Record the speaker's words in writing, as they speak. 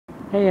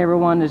Hey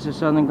everyone, this is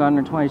Southern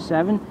Gardener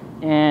 27,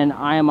 and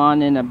I am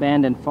on an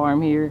abandoned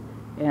farm here,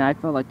 and I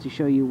felt like to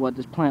show you what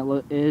this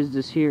plant is.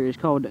 This here is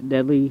called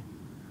deadly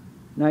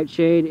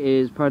nightshade. It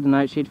is part of the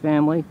nightshade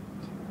family.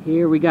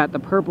 Here we got the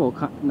purple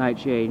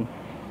nightshade.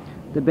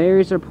 The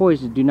berries are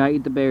poisoned. Do not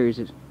eat the berries.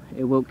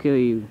 It will kill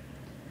you.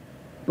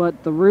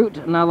 But the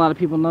root, not a lot of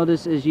people know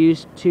this, is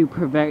used to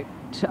prevent,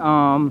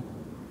 and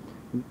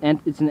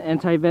it's an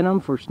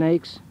anti-venom for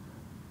snakes.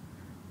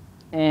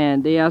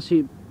 And they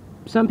actually,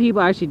 some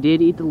people actually did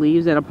eat the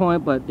leaves at a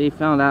point, but they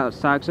found out it's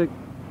toxic.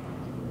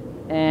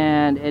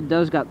 And it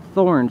does got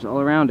thorns all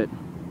around it.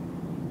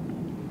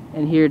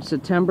 And here it's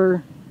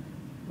September,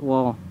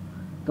 well,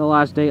 the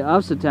last day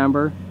of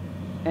September,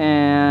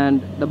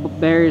 and the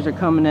berries are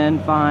coming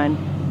in fine.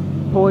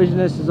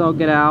 Poisonous as all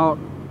get out.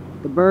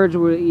 The birds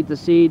will eat the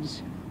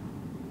seeds.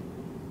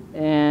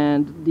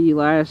 And the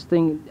last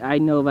thing I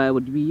know that it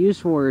would be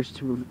used for is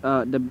to,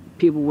 the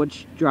people would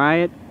dry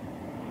it,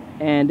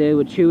 and they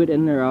would chew it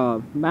in their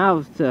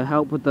mouth to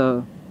help with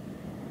the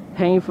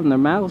pain from their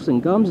mouths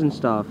and gums and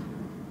stuff.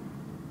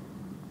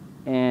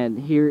 And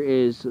here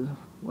is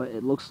what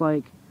it looks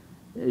like.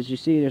 As you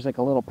see, there's like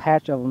a little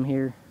patch of them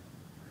here.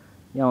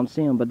 You don't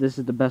see them, but this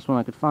is the best one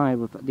I could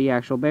find with the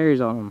actual berries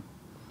on them.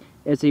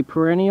 It's a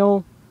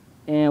perennial,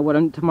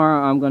 and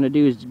tomorrow I'm going to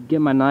do is get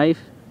my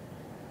knife,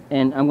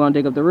 and I'm going to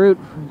dig up the root,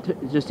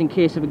 just in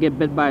case if I get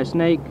bit by a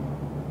snake.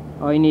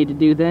 All you need to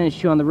do then is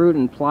chew on the root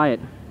and apply it.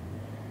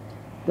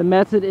 The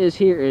method is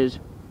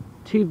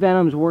two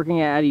venoms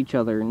working at each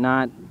other,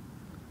 not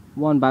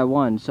one by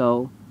one.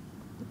 So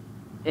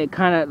it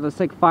kind of looks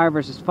like 5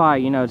 versus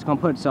 5. You know, it's going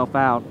to put itself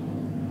out.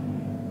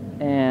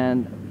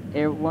 And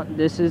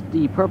this is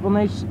the purple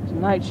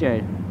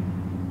nightshade.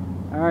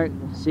 Alright,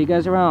 see you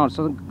guys around.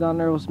 So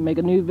Gunner will make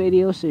a new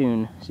video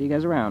soon. See you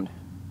guys around.